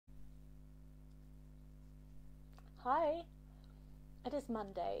Hi, it is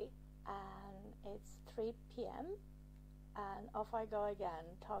Monday and it's 3 p.m. and off I go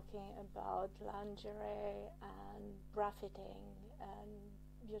again talking about lingerie and bra fitting and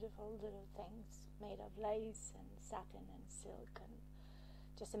beautiful little things made of lace and satin and silk and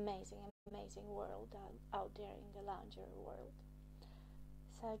just amazing world out there in the lingerie world.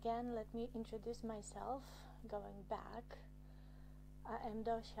 So again, let me introduce myself going back. I am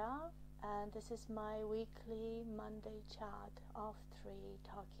Dosia, and this is my weekly Monday chat of 3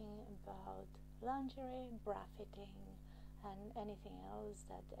 talking about lingerie, bra fitting, and anything else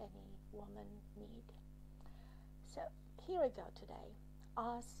that any woman need. So here we go today.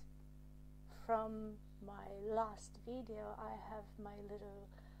 As from my last video, I have my little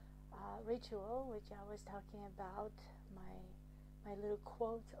ritual, which I was talking about, my little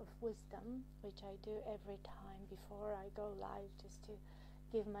quote of wisdom, which I do every time before I go live, just to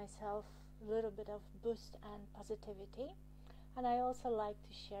give myself a little bit of boost and positivity, and I also like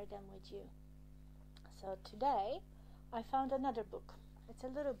to share them with you. So today I found another book. It's a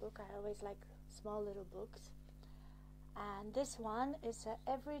little book. I always like small little books, and this one is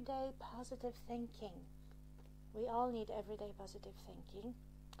Everyday Positive Thinking. We all need everyday positive thinking.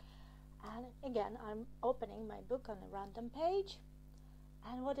 And again, I'm opening my book on a random page,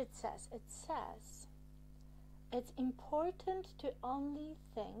 and what it says, it's important to only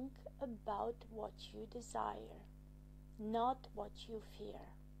think about what you desire, not what you fear.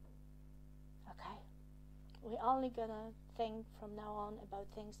 Okay? We're only gonna think from now on about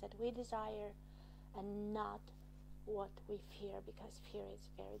things that we desire and not what we fear, because fear is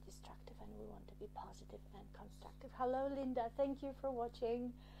very destructive and we want to be positive and constructive. Hello Linda, thank you for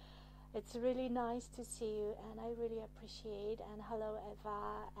watching. It's really nice to see you and I really appreciate. And hello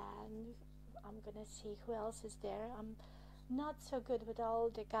Eva, and I'm gonna see who else is there. I'm not so good with all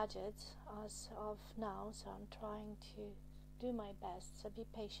the gadgets as of now, so I'm trying to do my best, so be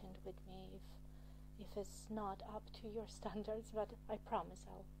patient with me if it's not up to your standards, but I promise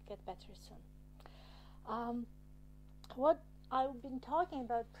I'll get better soon. What I've been talking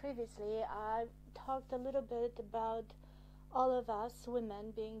about previously, I talked a little bit about all of us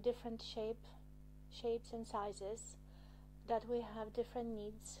women being different shapes and sizes, that we have different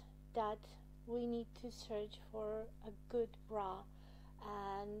needs, that we need to search for a good bra,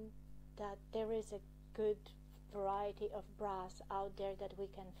 and that there is a good variety of bras out there that we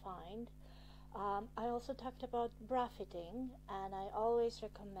can find. I also talked about bra fitting, and I always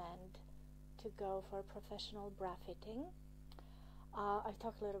recommend to go for professional bra fitting. I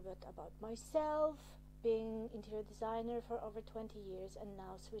talked a little bit about myself, being interior designer for over 20 years and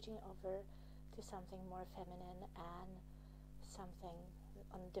now switching over to something more feminine and something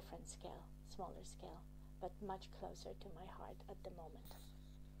on a different scale, smaller scale, but much closer to my heart at the moment.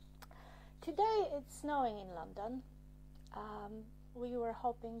 Today it's snowing in London. We were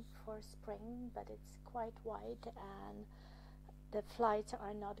hoping for spring, but it's quite white and the flights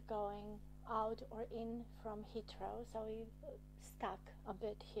are not going out or in from Heathrow, so we stuck a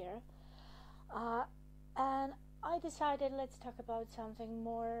bit here. And I decided let's talk about something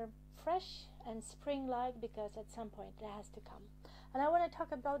more fresh and spring-like, because at some point it has to come. And I want to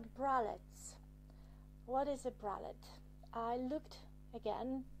talk about bralettes. What is a bralette? I looked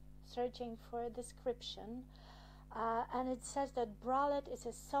again, searching for a description, and it says that bralette is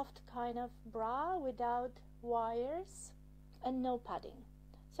a soft kind of bra without wires and no padding.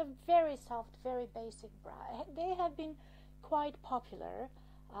 So very soft, very basic bra. They have been quite popular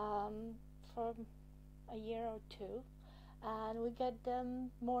for a year or two, and we get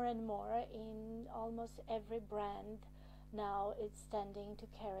them more and more in almost every brand now. It's tending to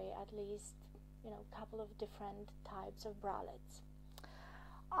carry at least a couple of different types of bralettes.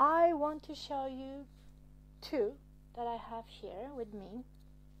 I want to show you 2 that I have here with me.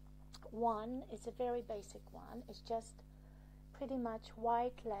 One is a very basic one. It's just pretty much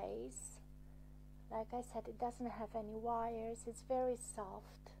white lace. Like I said, it doesn't have any wires. It's very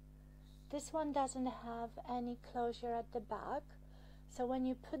soft. This one doesn't have any closure at the back, so when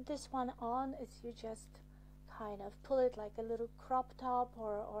you put this one on, you just kind of pull it like a little crop top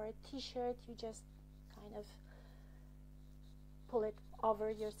or a t-shirt. You just kind of pull it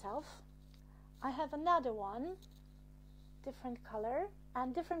over yourself. I have another one, different color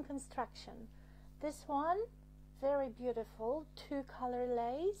and different construction. This one, very beautiful, 2-color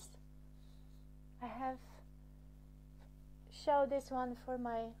lace. I have show this one for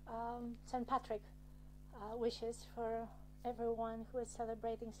my St. Patrick wishes for everyone who is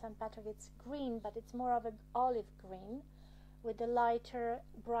celebrating St. Patrick. It's green, but it's more of an olive green with the lighter,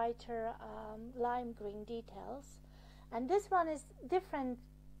 brighter lime green details. And this one is different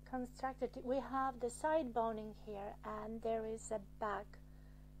constructed. We have the side boning here, and there is a back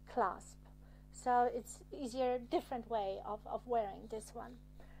clasp. So it's easier, different way of wearing this one.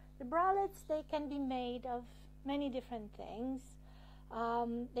 The bralettes, they can be made of many different things.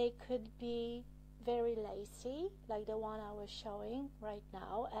 They could be very lacy, like the one I was showing right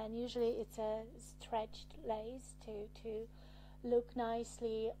now, and usually it's a stretched lace to look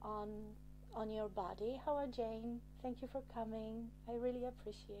nicely on your body. How are Jane? Thank you for coming. I really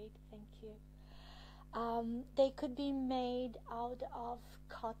appreciate. Thank you. They could be made out of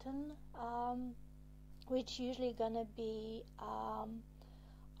cotton, which usually gonna be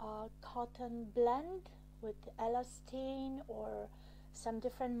a cotton blend with elastane or some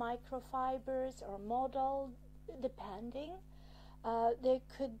different microfibers or modal, depending. They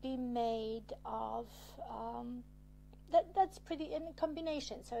could be made of that's pretty in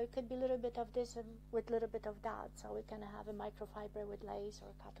combination, so it could be a little bit of this and with a little bit of that, so we can have a microfiber with lace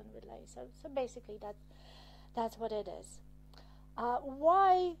or cotton with lace. So basically that's what it is.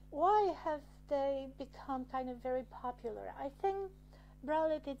 Why have they become kind of very popular? I think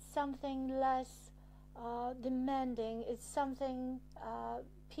bralette is something less demanding. It's something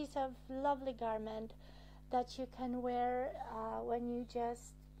piece of lovely garment that you can wear when you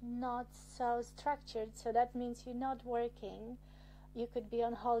just not so structured. So that means you're not working. You could be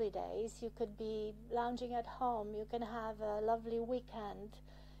on holidays, you could be lounging at home, you can have a lovely weekend,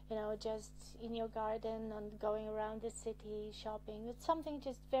 you know, just in your garden and going around the city shopping. It's something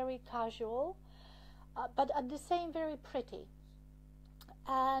just very casual, but at the same very pretty.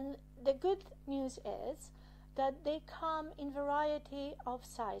 And the good news is that they come in variety of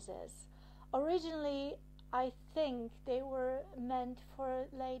sizes. Originally, I think they were meant for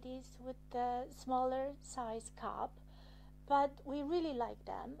ladies with the smaller size cup, but we really like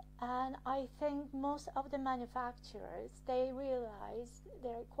them, and I think most of the manufacturers, they realized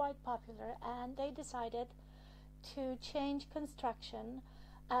they're quite popular, and they decided to change construction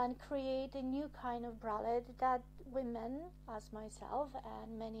and create a new kind of bralette that women, as myself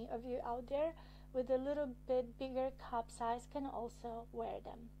and many of you out there, with a little bit bigger cup size can also wear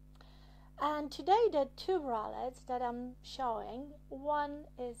them. And today the two bralettes that I'm showing, one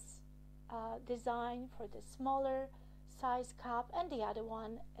is designed for the smaller size cup, and the other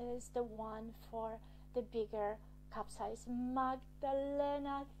one is the one for the bigger cup size.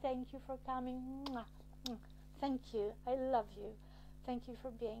 Magdalena, thank you for coming. Thank you. I love you. Thank you for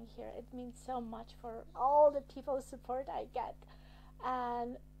being here. It means so much for all the people's support I get.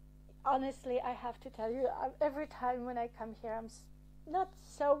 And honestly, I have to tell you, every time when I come here, I'm not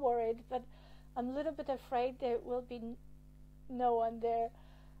so worried, but I'm a little bit afraid there will be no one there.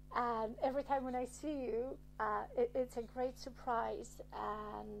 And every time when I see you, it's a great surprise.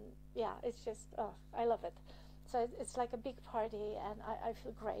 And yeah, it's just, oh, I love it. So it's like a big party, and I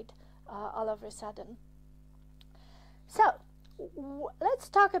feel great all of a sudden. So let's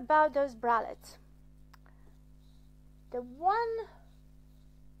talk about those bralettes. The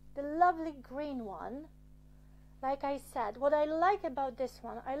lovely green one, like I said, what I like about this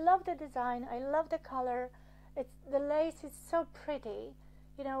one, I love the design, I love the color. The lace is so pretty,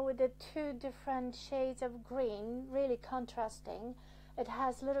 you know, with the two different shades of green, really contrasting. It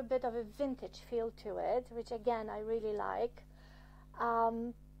has a little bit of a vintage feel to it, which again I really like.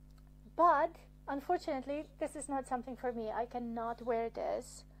 But unfortunately, this is not something for me. I cannot wear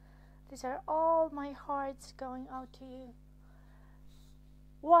this. These are all my hearts going out to you.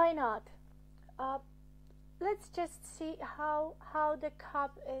 Why not? Let's just see how the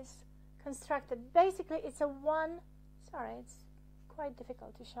cup is constructed. Basically, it's it's quite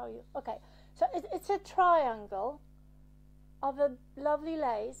difficult to show you. Okay, so it's a triangle of a lovely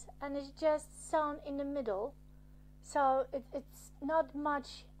lace, and it's just sewn in the middle. So it's not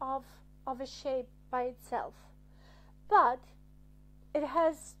much of a shape by itself. But it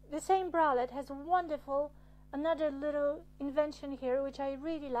has, the same bralette has wonderful, another little invention here, which I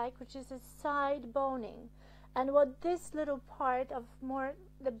really like, which is a side boning. And what this little part of more,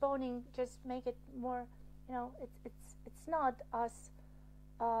 the boning just make it more, you know, it's not as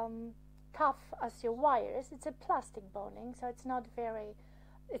tough as your wires. It's a plastic boning, so it's not very,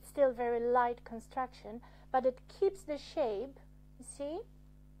 it's still very light construction, but it keeps the shape. You see?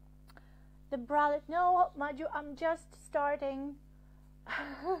 The bralette, no, Maju, I'm just starting.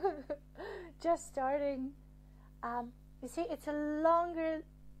 Just starting. You see, it's a longer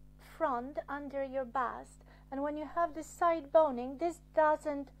front under your bust, and when you have the side boning, this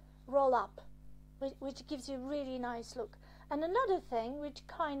doesn't roll up, which gives you a really nice look. And another thing, which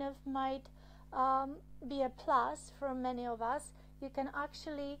kind of might be a plus for many of us, you can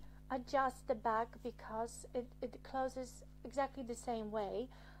actually adjust the back because it closes exactly the same way.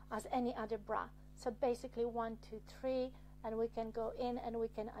 as any other bra. So basically 1, 2, 3, and we can go in and we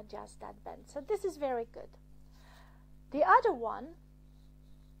can adjust that bend. So this is very good. The other one,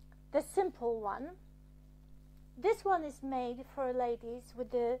 the simple one, this one is made for ladies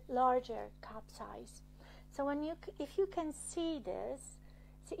with the larger cup size. So if you can see this,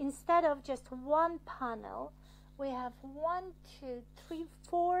 see, instead of just one panel, we have 1, 2, 3,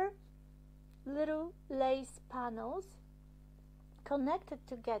 4 little lace panels connected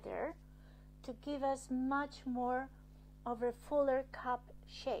together to give us much more of a fuller cup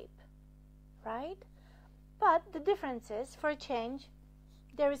shape, right? But the difference is, for a change,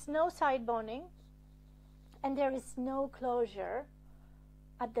 there is no side boning and there is no closure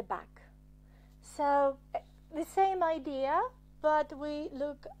at the back. So the same idea, but we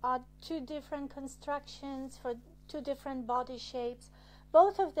look at 2 different constructions for 2 different body shapes.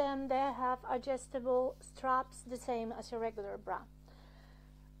 Both of them, they have adjustable straps, the same as a regular bra.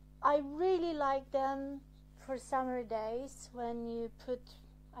 I really like them for summer days when you put,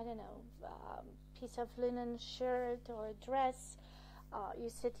 I don't know, piece of linen shirt or a dress, you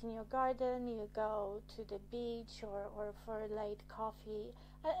sit in your garden, you go to the beach or for a late coffee,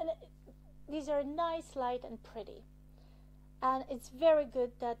 and these are nice, light and pretty. And it's very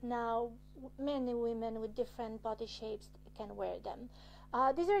good that now many women with different body shapes can wear them.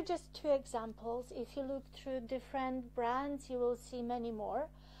 These are just 2 examples. If you look through different brands, you will see many more.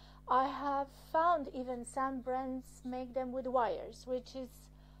 I have found even some brands make them with wires, which is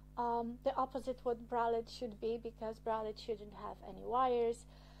the opposite what bralette should be, because bralette shouldn't have any wires.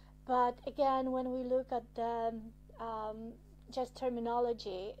 But again, when we look at the just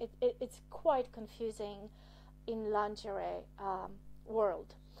terminology, it's quite confusing in lingerie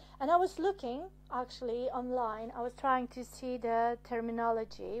world. And I was looking actually online, I was trying to see the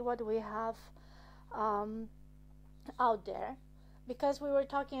terminology, what we have out there, because we were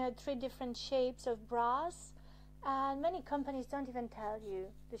talking about 3 different shapes of bras, and many companies don't even tell you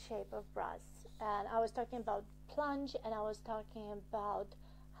the shape of bras. And I was talking about plunge, and I was talking about,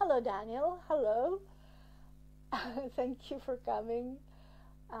 hello Daniel, hello, thank you for coming.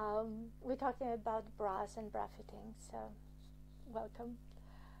 We're talking about bras and bra fitting, so welcome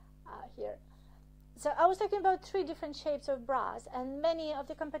here. So I was talking about 3 different shapes of bras, and many of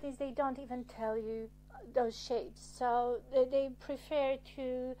the companies, they don't even tell you those shapes. So they prefer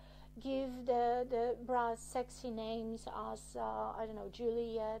to give the bras sexy names as, I don't know,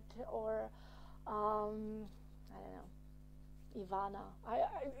 Juliet or, I don't know, Ivana,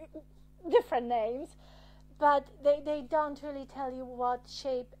 different names. But they don't really tell you what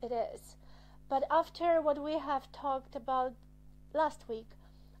shape it is. But after what we have talked about last week,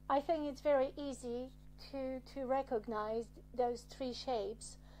 I think it's very easy to recognize those 3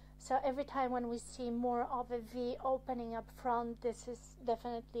 shapes. So every time when we see more of a V opening up front, this is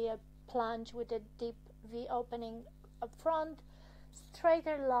definitely a plunge with a deep V opening up front.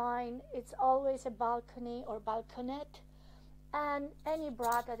 Straighter line, it's always a balcony or balconette. And any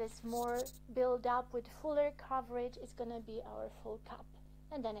bra that is more built up with fuller coverage is going to be our full cup.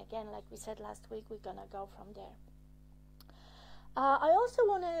 And then again, like we said last week, we're going to go from there. I also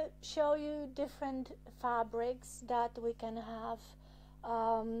want to show you different fabrics that we can have,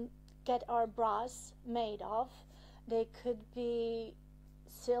 get our bras made of. They could be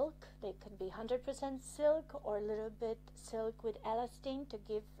silk, they could be 100% silk, or a little bit silk with elastane to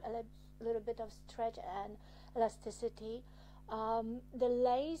give a little bit of stretch and elasticity. The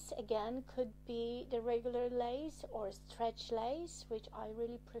lace, again, could be the regular lace or stretch lace, which I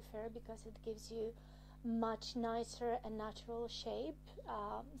really prefer because it gives you much nicer and natural shape,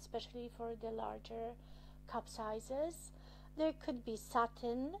 especially for the larger cup sizes. There could be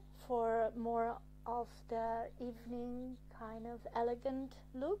satin for more of the evening kind of elegant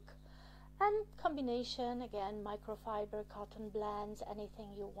look, and combination, again, microfiber, cotton blends,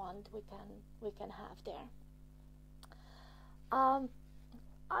 anything you want, we can have there. I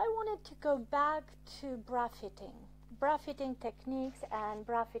wanted to go back to bra fitting techniques and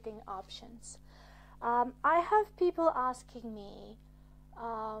bra fitting options. I have people asking me,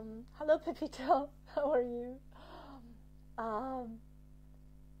 hello Pepito, how are you? I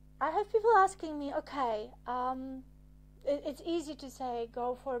have people asking me, okay, it's easy to say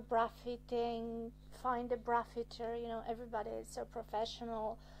go for bra fitting, find a bra fitter, you know, everybody is so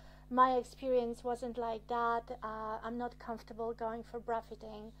professional. My experience wasn't like that. I'm not comfortable going for bra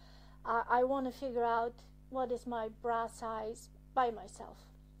fitting. I want to figure out what is my bra size by myself.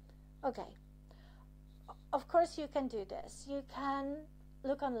 Okay. Of course you can do this. You can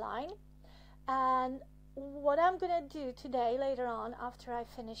look online, and what I'm going to do today, later on, after I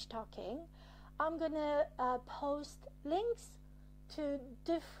finish talking, I'm going to post links to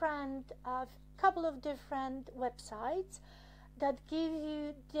different, couple of different websites that give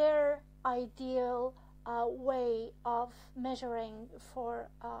you their ideal way of measuring for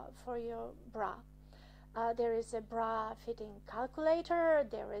your bra. There is a bra fitting calculator,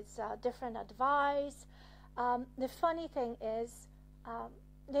 there is different advice. The funny thing is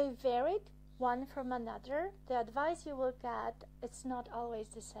they varied one from another. The advice you will get, it's not always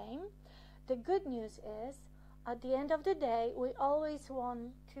the same. The good news is, at the end of the day, we always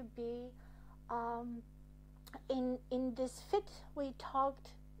want to be in this fit we talked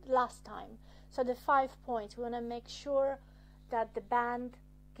last time. So the 5 points, we want to make sure that the band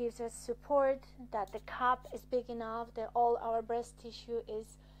gives us support, that the cup is big enough, that all our breast tissue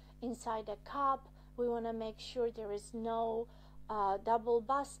is inside the cup. We want to make sure there is no double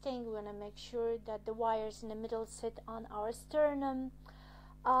busting. We want to make sure that the wires in the middle sit on our sternum.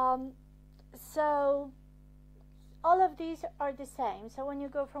 So all of these are the same. So when you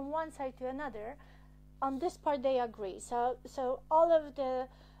go from one side to another, on this part they agree. So all of the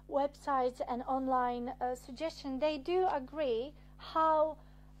websites and online suggestions, they do agree how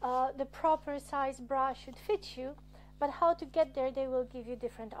the proper size bra should fit you, but how to get there, they will give you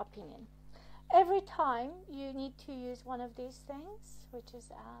different opinion. Every time you need to use one of these things, which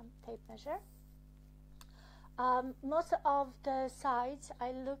is a tape measure. Most of the sites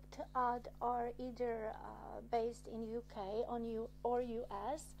I looked at are either based in UK or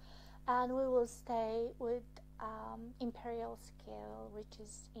US, and we will stay with imperial scale, which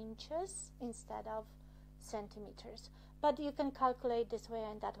is inches instead of centimeters. But you can calculate this way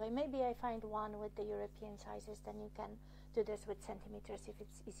and that way. Maybe I find one with the European sizes, then you can do this with centimeters if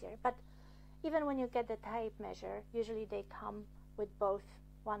it's easier. But even when you get the tape measure, usually they come with both,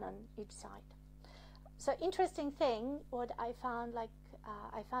 one on each side. So interesting thing, what I found,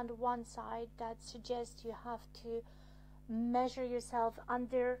 I found one site that suggests you have to measure yourself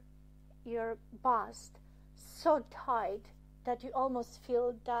under your bust so tight that you almost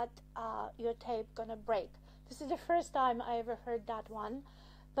feel that your tape gonna break. This is the first time I ever heard that one,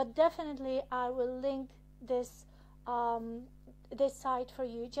 but definitely I will link this this site for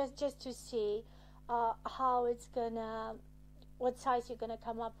you just to see how it's gonna, what size you're gonna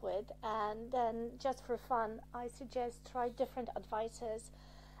come up with, and then just for fun I suggest try different advices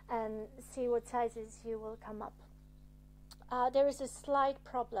and see what sizes you will come up. There is a slight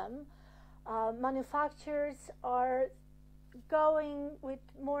problem. Manufacturers are going with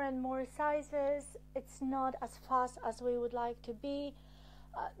more and more sizes. It's not as fast as we would like to be.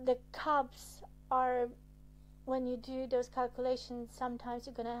 The cups are, when you do those calculations, sometimes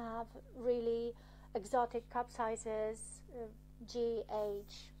you're gonna have really exotic cup sizes, G,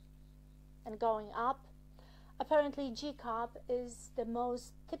 H, and going up. Apparently G cup is the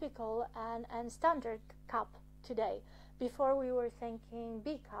most typical and standard cup today. Before we were thinking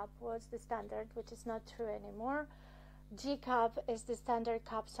B cup was the standard, which is not true anymore. G cup is the standard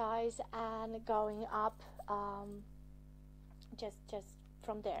cup size, and going up just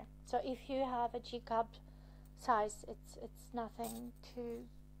from there. So if you have a G cup size, it's nothing to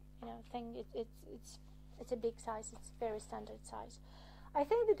think. It's a big size. It's very standard size. I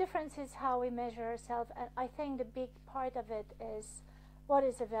think the difference is how we measure ourselves, and I think the big part of it is what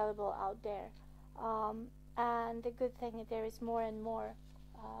is available out there. And the good thing is there is more and more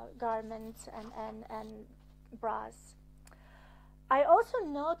garments and bras. I also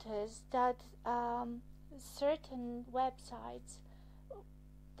noticed that certain websites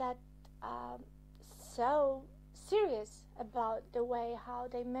that so serious about the way how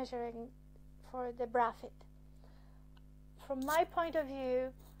they're measuring for the bra fit. From my point of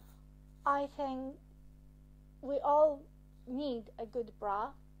view, I think we all need a good bra.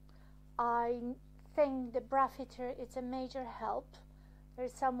 I think the bra fitter is a major help.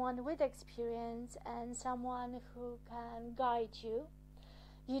 There's someone with experience and someone who can guide you.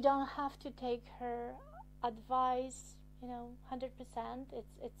 You don't have to take her advice, 100%.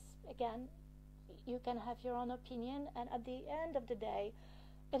 It's again, you can have your own opinion, and at the end of the day,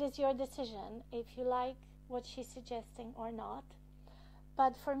 it is your decision if you like what she's suggesting or not.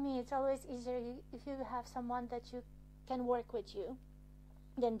 But for me, it's always easier if you have someone that you can work with you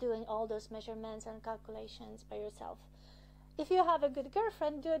than doing all those measurements and calculations by yourself. If you have a good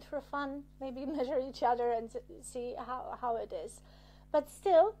girlfriend, do it for fun, maybe measure each other and see how it is. But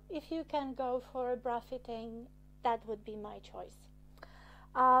still, if you can go for a bra fitting, that would be my choice.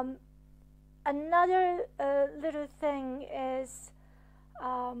 Another little thing is,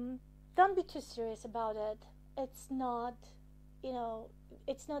 don't be too serious about it. It's not,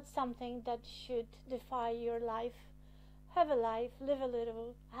 it's not something that should define your life have a life, live a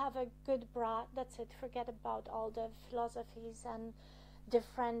little, have a good bra, that's it. Forget about all the philosophies and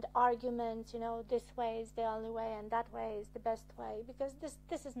different arguments, this way is the only way and that way is the best way, because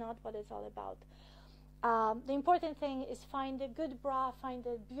this is not what it's all about. The important thing is find a good bra, find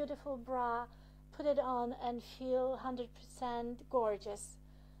a beautiful bra, put it on and feel 100% gorgeous.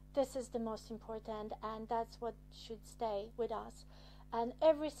 This is the most important, and that's what should stay with us. And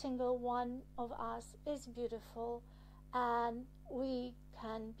every single one of us is beautiful, and we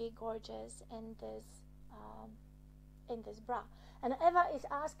can be gorgeous in this bra. And Eva is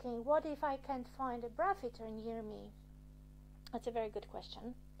asking, what if I can't find a bra fitter near me? That's a very good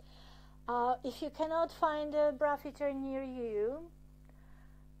question. If you cannot find a bra fitter near you,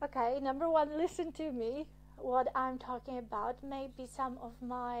 okay, number one, listen to me. What I'm talking about, maybe some of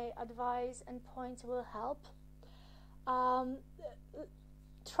my advice and points will help.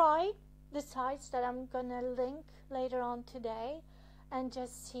 Try the sites that I'm gonna link later on today and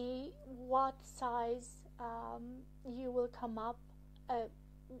just see what size you will come up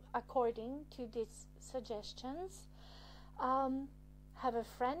according to these suggestions. Have a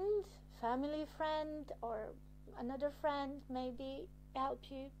friend, family friend, or another friend maybe help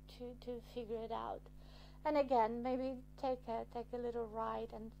you to figure it out. And again, maybe take a little ride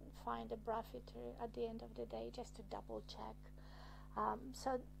and find a bra fitter at the end of the day just to double check.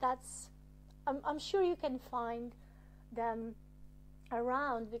 So that's, I'm sure you can find them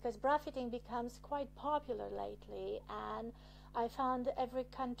around, because bra fitting becomes quite popular lately, and I found every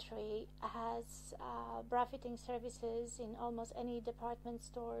country has bra fitting services in almost any department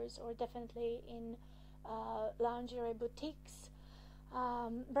stores, or definitely in lingerie boutiques.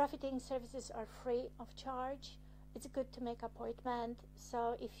 Bra fitting services are free of charge. It's good to make appointment,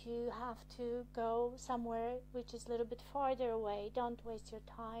 so if you have to go somewhere which is a little bit farther away, don't waste your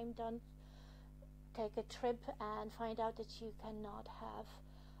time. Don't take a trip and find out that you cannot have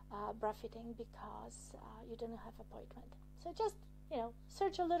bra fitting because you don't have appointment. So just,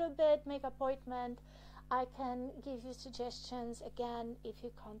 search a little bit, make appointment. I can give you suggestions. Again, if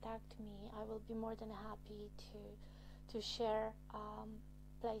you contact me, I will be more than happy to share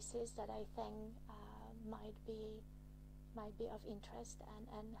places that I think might be of interest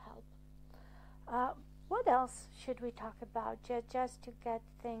and help. What else should we talk about, just to get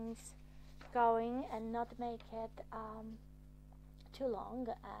things going and not make it too long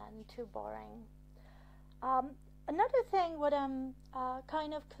and too boring? Another thing what I'm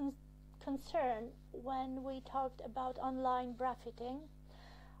kind of concerned when we talked about online bra fitting,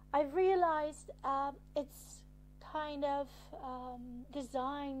 I realized it's kind of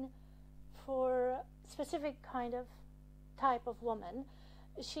designed for specific kind of type of woman.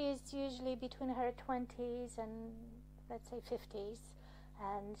 She's usually between her 20s and let's say 50s,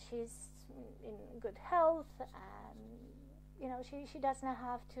 and she's in good health, and she doesn't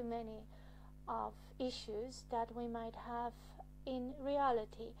have too many of issues that we might have in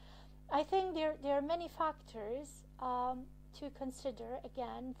reality. I think there are many factors to consider,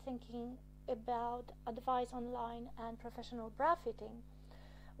 again, thinking about advice online and professional bra fitting.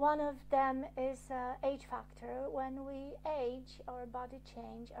 One of them is age factor. When we age, our body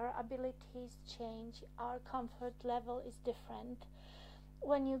change, our abilities change, our comfort level is different.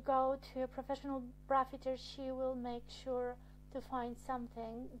 When you go to a professional bra fitter, she will make sure to find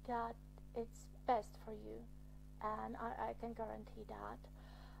something that is best for you, and I can guarantee that.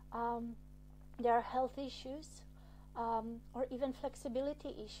 There are health issues, or even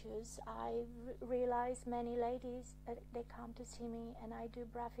flexibility issues. I realize many ladies, they come to see me and I do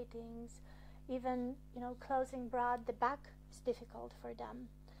bra fittings. Even closing bra at the back is difficult for them.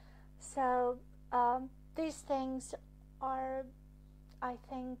 So these things are, I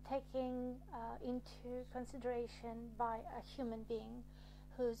think, taking into consideration by a human being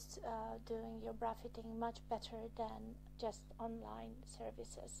who's doing your bra fitting much better than just online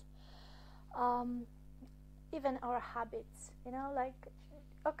services. Even our habits,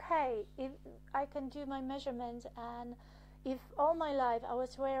 okay, if I can do my measurements, and if all my life I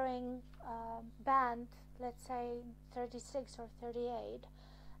was wearing band, let's say 36 or 38,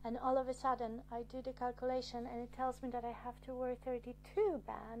 and all of a sudden I do the calculation and it tells me that I have to wear 32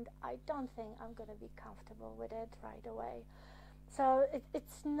 band, I don't think I'm going to be comfortable with it right away. So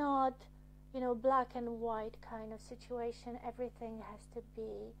it's not, black and white kind of situation. Everything has to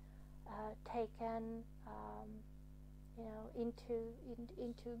be taken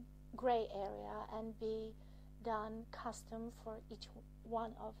into gray area and be done custom for each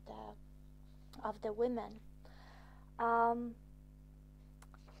one of the women. I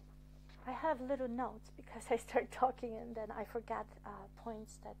have little notes because I start talking and then I forget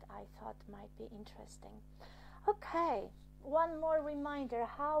points that I thought might be interesting. Okay, one more reminder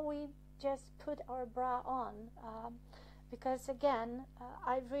how we just put our bra on. Because again,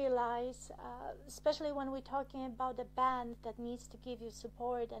 I realize, especially when we're talking about a band that needs to give you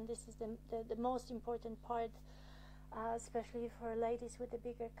support, and this is the most important part, especially for ladies with a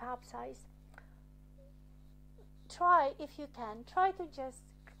bigger cup size. Try, if you can, try to just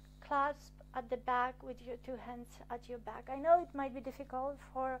clasp at the back with your two hands at your back. I know it might be difficult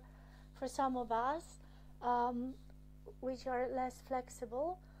for some of us, which are less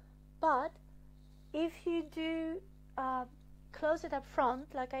flexible, but if you do close it up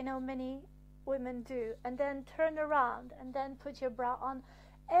front, like I know many women do, and then turn around and then put your bra on,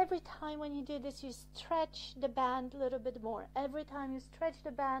 every time when you do this, you stretch the band a little bit more. Every time you stretch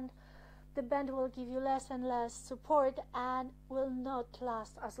the band will give you less and less support and will not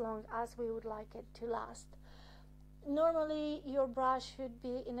last as long as we would like it to last. Normally, your bra should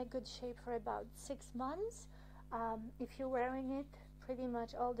be in a good shape for about 6 months. If you're wearing it pretty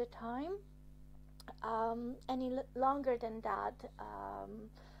much all the time, any longer than that,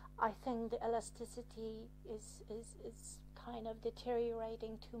 I think the elasticity is kind of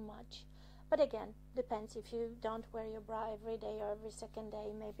deteriorating too much. But again, depends. If you don't wear your bra every day or every second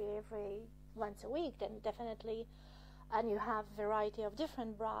day, maybe every once a week, then definitely, and you have a variety of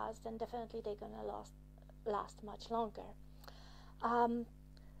different bras, then definitely they're gonna last much longer.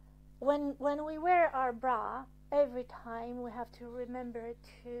 When we wear our bra, every time we have to remember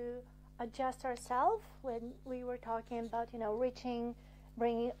to adjust ourselves. When we were talking about, reaching,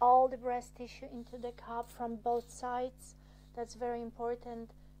 bringing all the breast tissue into the cup from both sides, that's very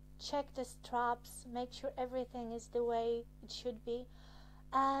important. Check the straps, make sure everything is the way it should be,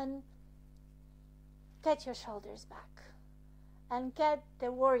 and get your shoulders back and get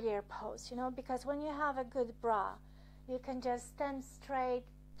the warrior pose, because when you have a good bra, you can just stand straight,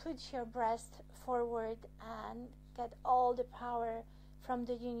 put your breast forward, and get all the power from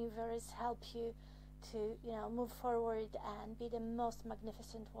the universe, help you to move forward and be the most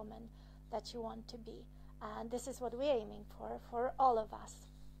magnificent woman that you want to be. And this is what we're aiming for all of us.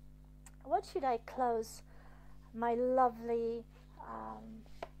 What should I close my lovely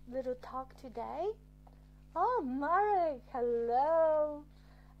little talk today? Oh, Marek, hello.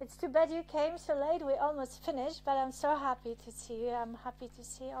 It's too bad you came so late. We almost finished, but I'm so happy to see you. I'm happy to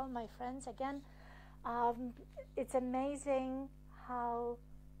see all my friends again. It's amazing how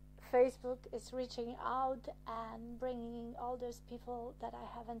Facebook is reaching out and bringing all those people that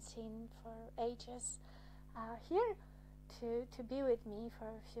I haven't seen for ages here to be with me for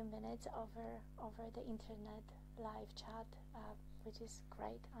a few minutes over the internet live chat, which is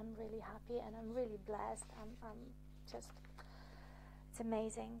great. I'm really happy and I'm really blessed. I'm just, it's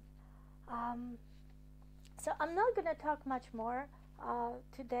amazing. So I'm not going to talk much more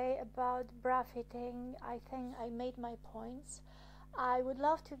today about bra fitting. I think I made my points. I would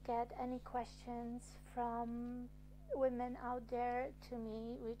love to get any questions from women out there to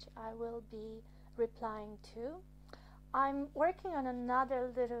me, which I will be replying to. I'm working on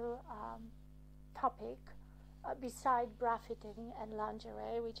another little topic beside bra fitting and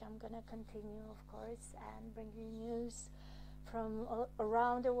lingerie, which I'm going to continue, of course, and bring you news from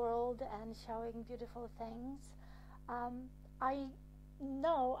around the world and showing beautiful things. I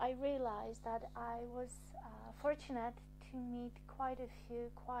realized that I was fortunate to meet quite a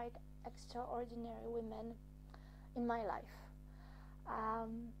few quite extraordinary women in my life.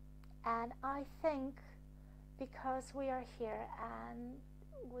 And I think because we are here and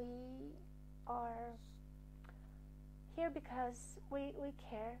we are here because we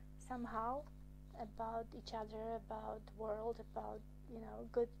care somehow about each other, about the world, about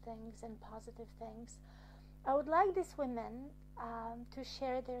good things and positive things. I would like these women to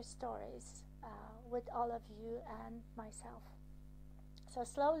share their stories with all of you and myself. So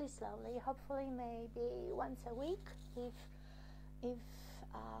slowly, hopefully maybe once a week, if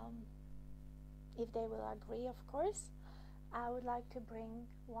they will agree, of course, I would like to bring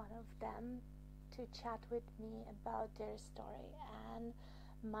one of them to chat with me about their story. And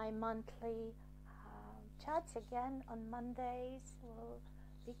my monthly chats again on Mondays will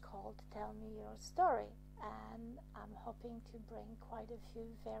be called Tell Me Your Story, and I'm hoping to bring quite a few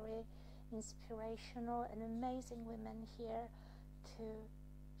very inspirational and amazing women here to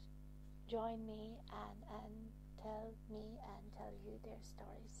join me and tell me and tell you their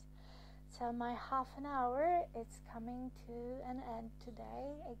stories. So my half an hour is coming to an end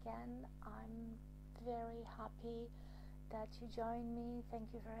today. Again, I'm very happy that you joined me.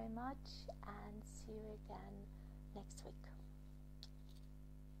 Thank you very much, and see you again next week.